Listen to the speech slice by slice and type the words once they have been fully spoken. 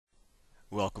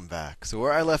Welcome back. So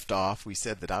where I left off, we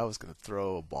said that I was going to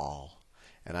throw a ball,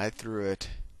 and I threw it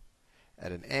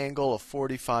at an angle of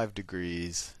 45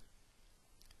 degrees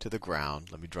to the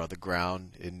ground. Let me draw the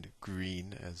ground in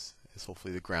green, as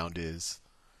hopefully the ground is.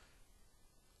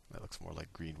 That looks more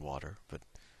like green water, but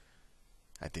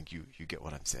I think you get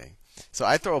what I'm saying. So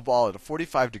I throw a ball at a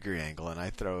 45-degree angle, and I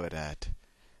throw it at,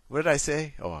 what did I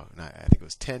say? Oh, no, I think it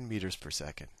was 10 meters per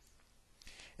second.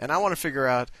 And I want to figure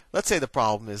out, let's say the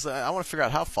problem is, I want to figure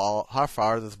out how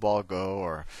far does the ball go,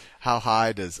 or how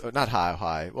high does, or not how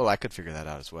high, well, I could figure that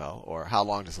out as well, or how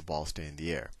long does the ball stay in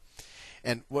the air.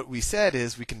 And what we said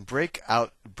is we can break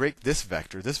this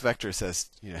vector. This vector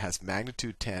says, has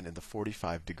magnitude 10 in the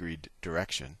 45-degree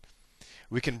direction.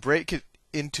 We can break it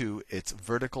into its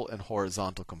vertical and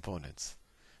horizontal components.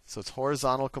 So its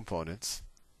horizontal components,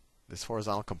 this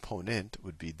horizontal component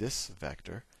would be this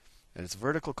vector, and its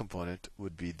vertical component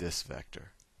would be this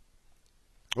vector.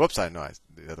 Whoops, I know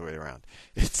the other way around.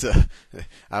 It's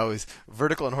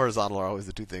vertical and horizontal are always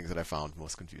the two things that I found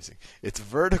most confusing. Its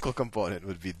vertical component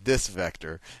would be this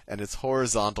vector, and its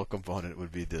horizontal component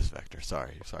would be this vector.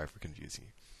 Sorry for confusing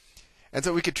you. And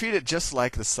so we could treat it just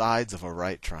like the sides of a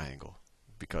right triangle,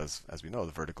 because as we know,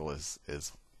 the vertical is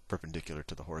perpendicular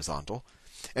to the horizontal.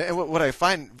 And what I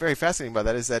find very fascinating about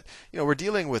that is that we're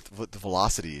dealing with the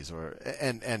velocities,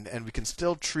 and we can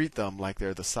still treat them like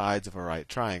they're the sides of a right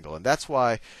triangle, and that's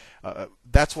why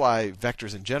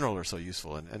vectors in general are so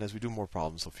useful. And as we do more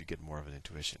problems, hopefully you get more of an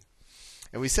intuition.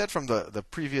 And we said from the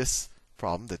previous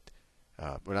problem that,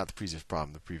 well, not the previous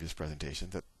problem, the previous presentation,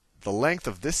 that the length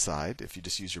of this side, if you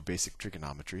just use your basic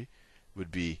trigonometry,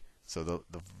 would be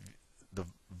the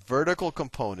vertical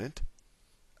component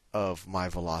of my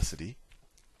velocity.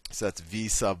 So that's v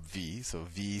sub v, so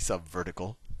v sub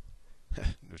vertical,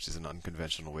 which is an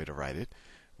unconventional way to write it,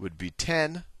 would be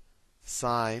 10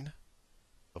 sine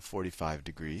of 45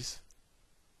 degrees.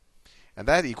 And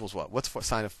that equals what? What's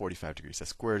sine of 45 degrees? That's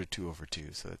square root of 2 over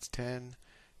 2. So that's 10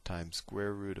 times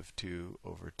square root of 2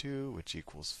 over 2, which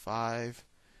equals 5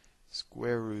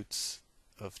 square roots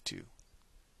of 2.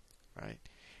 Right?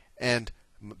 And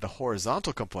the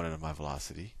horizontal component of my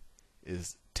velocity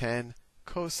is 10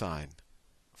 cosine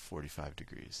 45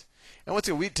 degrees. And once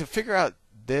again, to figure out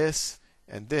this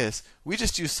and this, we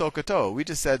just use SOHCAHTOA. We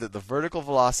just said that the vertical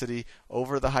velocity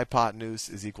over the hypotenuse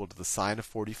is equal to the sine of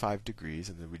 45 degrees,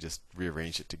 and then we just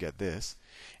rearranged it to get this.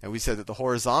 And we said that the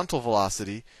horizontal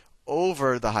velocity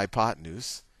over the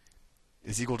hypotenuse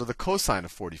is equal to the cosine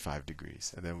of 45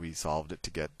 degrees. And then we solved it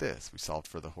to get this. We solved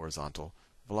for the horizontal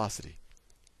velocity.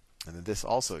 And then this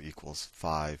also equals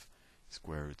 5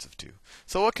 square roots of 2.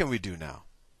 So what can we do now?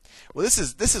 Well, this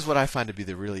is what I find to be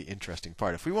the really interesting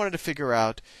part. If we wanted to figure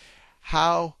out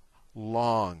how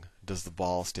long does the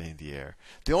ball stay in the air,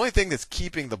 the only thing that's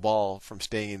keeping the ball from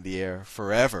staying in the air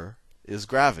forever is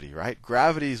gravity, right?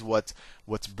 Gravity is what's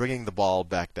bringing the ball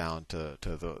back down to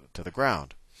the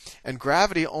ground, and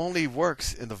gravity only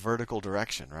works in the vertical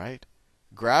direction, right?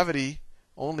 Gravity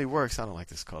only works. I don't like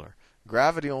this color.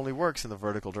 Gravity only works in the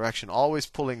vertical direction, always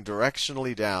pulling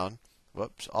directionally down.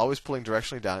 Always pulling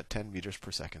directionally down at 10 meters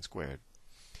per second squared.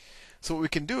 So what we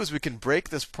can do is we can break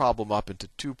this problem up into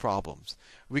two problems.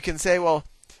 We can say, well,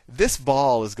 this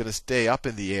ball is going to stay up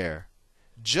in the air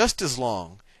just as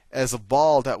long as a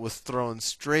ball that was thrown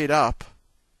straight up,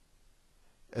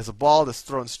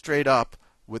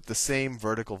 with the same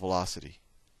vertical velocity.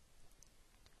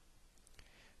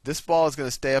 This ball is going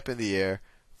to stay up in the air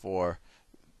for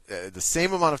the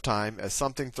same amount of time as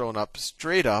something thrown up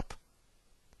straight up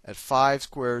at 5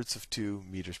 square roots of 2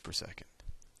 meters per second.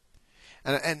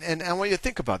 And I want you to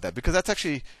think about that, because that's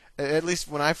actually, at least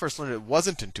when I first learned it,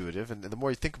 wasn't intuitive, and the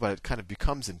more you think about it, it kind of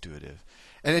becomes intuitive.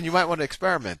 And then you might want to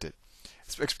experiment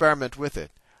with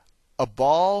it. A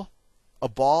ball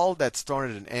that's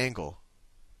thrown at an angle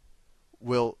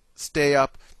will stay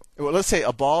up. Well, let's say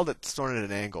a ball that's thrown at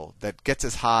an angle that gets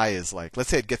as high as, let's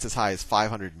say it gets as high as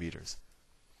 500 meters.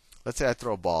 Let's say I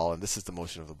throw a ball, and this is the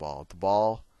motion of the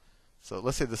ball. So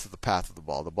let's say this is the path of the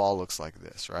ball. The ball looks like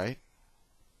this, right?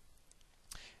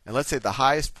 And let's say the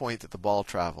highest point that the ball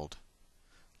traveled,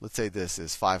 let's say this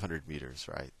is 500 meters,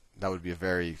 right? That would be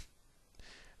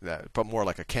but more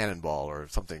like a cannonball or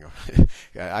something.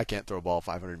 I can't throw a ball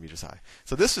 500 meters high.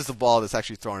 So this is the ball that's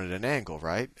actually thrown at an angle,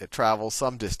 right? It travels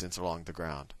some distance along the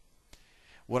ground.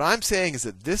 What I'm saying is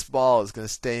that this ball is going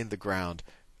to stay in the ground,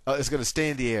 is going to stay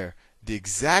in the air the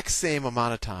exact same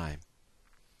amount of time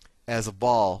as a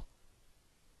ball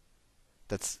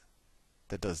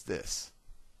that does this.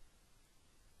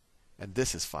 And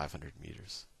this is 500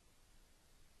 meters.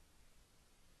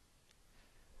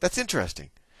 That's interesting.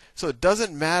 So it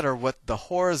doesn't matter what the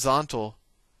horizontal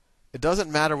It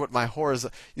doesn't matter what my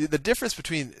horizontal. The difference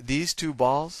between these two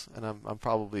balls, and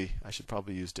I should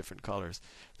probably use different colors.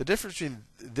 The difference between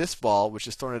this ball, which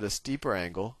is thrown at a steeper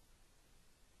angle,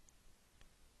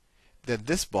 than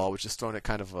this ball, which is thrown at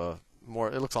kind of a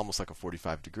more, it looks almost like a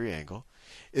 45-degree angle,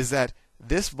 is that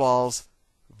this ball's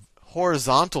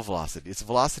horizontal velocity, its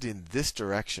velocity in this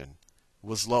direction,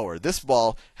 was lower. This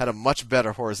ball had a much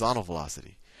better horizontal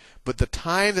velocity. But the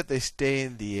time that they stay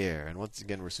in the air, and once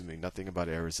again we're assuming nothing about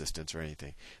air resistance or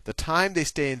anything, the time they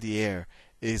stay in the air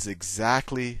is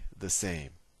exactly the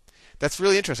same. That's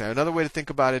really interesting. Another way to think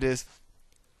about it is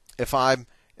if I'm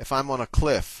on a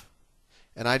cliff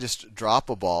and I just drop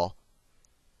a ball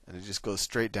and it just goes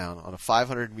straight down on a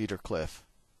 500-meter cliff,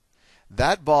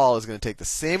 that ball is going to take the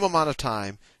same amount of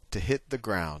time to hit the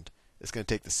ground. It's going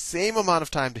to take the same amount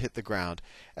of time to hit the ground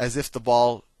as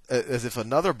if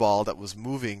another ball that was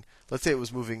moving, let's say it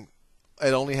was moving,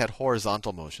 it only had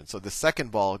horizontal motion. So the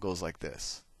second ball goes like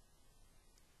this,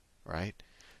 right?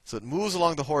 So it moves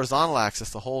along the horizontal axis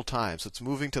the whole time. So it's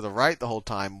moving to the right the whole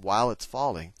time while it's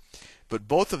falling. But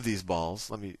both of these balls,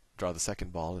 let me draw the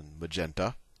second ball in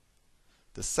magenta.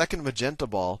 The second magenta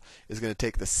ball is going to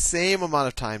take the same amount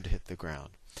of time to hit the ground.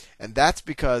 And that's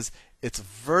because its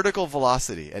vertical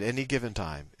velocity at any given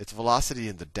time, its velocity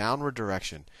in the downward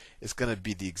direction, is going to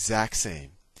be the exact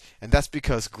same. And that's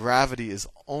because gravity is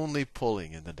only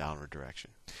pulling in the downward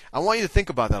direction. I want you to think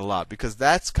about that a lot because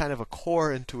that's kind of a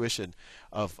core intuition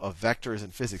of vectors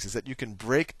in physics, is that you can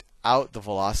break out the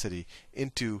velocity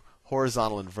into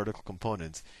horizontal and vertical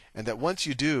components. And that once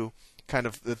you do, kind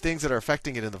of the things that are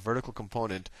affecting it in the vertical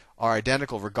component are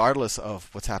identical regardless of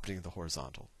what's happening in the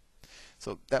horizontal.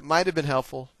 So that might have been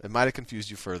helpful. It might have confused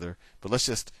you further, but let's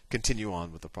just continue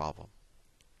on with the problem.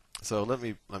 So let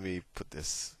me put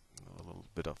this a little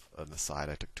bit on the side.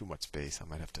 I took too much space. I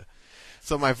might have to.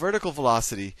 So my vertical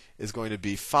velocity is going to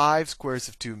be 5 squares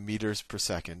of 2 meters per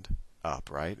second up,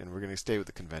 right? And we're going to stay with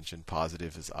the convention.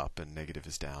 Positive is up and negative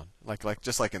is down,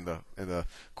 just like in the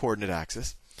coordinate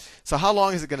axis. So how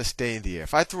long is it going to stay in the air?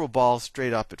 If I threw a ball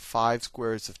straight up at 5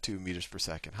 squares of 2 meters per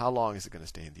second, how long is it going to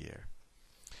stay in the air?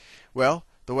 Well,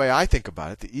 the way I think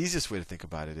about it, the easiest way to think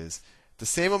about it is the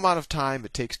same amount of time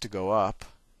it takes to go up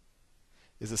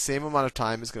is the same amount of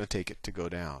time it's going to take it to go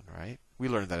down, right? We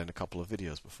learned that in a couple of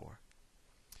videos before.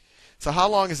 So how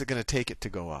long is it going to take it to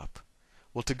go up?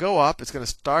 Well, to go up, it's going to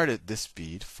start at this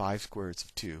speed, 5 squares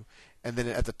of 2, and then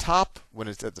at the top, when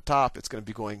it's at the top, it's going to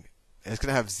be going, it's going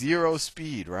to have 0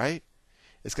 speed, right?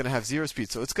 It's going to have 0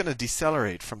 speed, so it's going to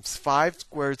decelerate from 5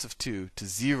 squares of 2 to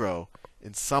 0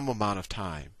 in some amount of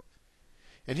time.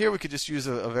 And here we could just use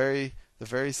the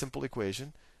very simple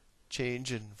equation.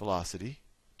 Change in velocity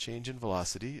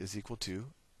is equal to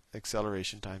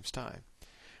acceleration times time.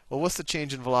 Well, what's the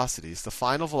change in velocity? It's the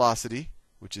final velocity,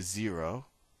 which is 0,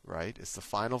 right? It's the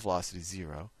final velocity,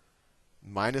 0,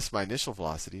 minus my initial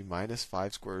velocity, minus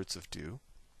 5 square roots of 2,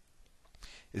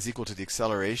 is equal to the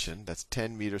acceleration, that's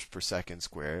 10 meters per second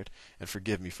squared. And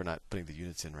forgive me for not putting the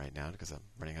units in right now because I'm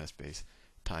running out of space,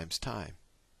 times time.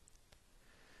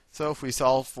 So if we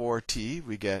solve for t,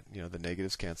 we get, the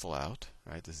negatives cancel out,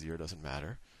 right? The 0 doesn't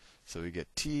matter. So we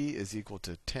get t is equal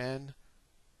to 10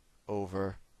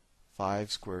 over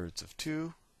 5 square roots of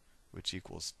 2, which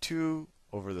equals 2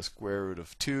 over the square root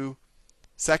of 2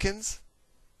 seconds,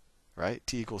 right?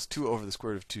 T equals 2 over the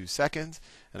square root of 2 seconds.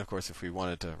 And of course, if we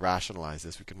wanted to rationalize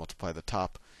this, we can multiply the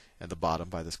top and the bottom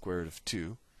by the square root of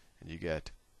 2, and you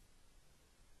get,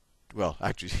 well,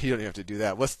 actually, you don't even have to do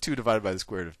that. What's 2 divided by the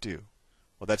square root of 2?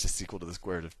 Well, that's just equal to the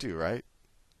square root of 2, right?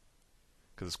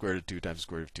 Because the square root of 2 times the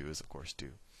square root of 2 is, of course, 2.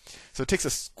 So it takes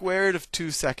a square root of 2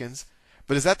 seconds.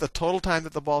 But is that the total time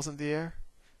that the ball's in the air?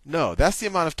 No, that's the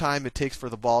amount of time it takes for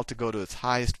the ball to go to its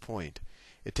highest point.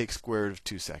 It takes square root of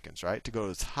 2 seconds, right? To go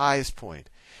to its highest point.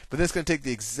 But then it's going to take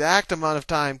the exact amount of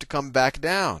time to come back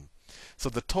down. So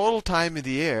the total time in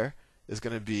the air is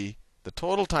going to be the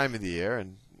total time in the air,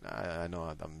 and I know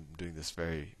I'm doing this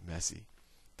very messy.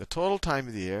 The total time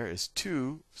in the air is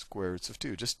 2 square roots of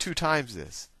 2, just 2 times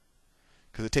this.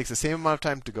 Because it takes the same amount of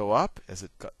time to go up as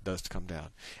it does to come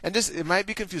down. And it might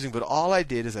be confusing, but all I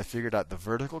did is I figured out the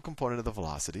vertical component of the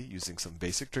velocity using some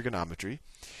basic trigonometry.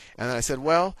 And then I said,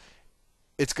 well,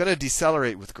 it's going to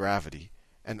decelerate with gravity.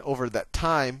 And over that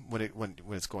time, when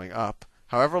it's going up,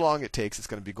 however long it takes, it's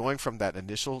going to be going from that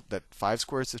 5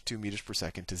 square roots of 2 meters per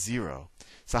second to 0.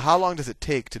 So how long does it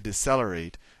take to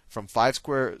decelerate from 5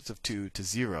 square roots of 2 to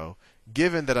 0,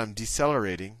 given that I'm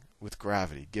decelerating with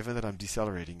gravity, given that I'm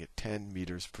decelerating at 10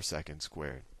 meters per second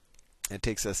squared? And it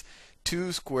takes us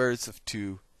 2 square roots of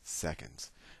 2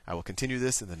 seconds. I will continue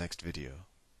this in the next video.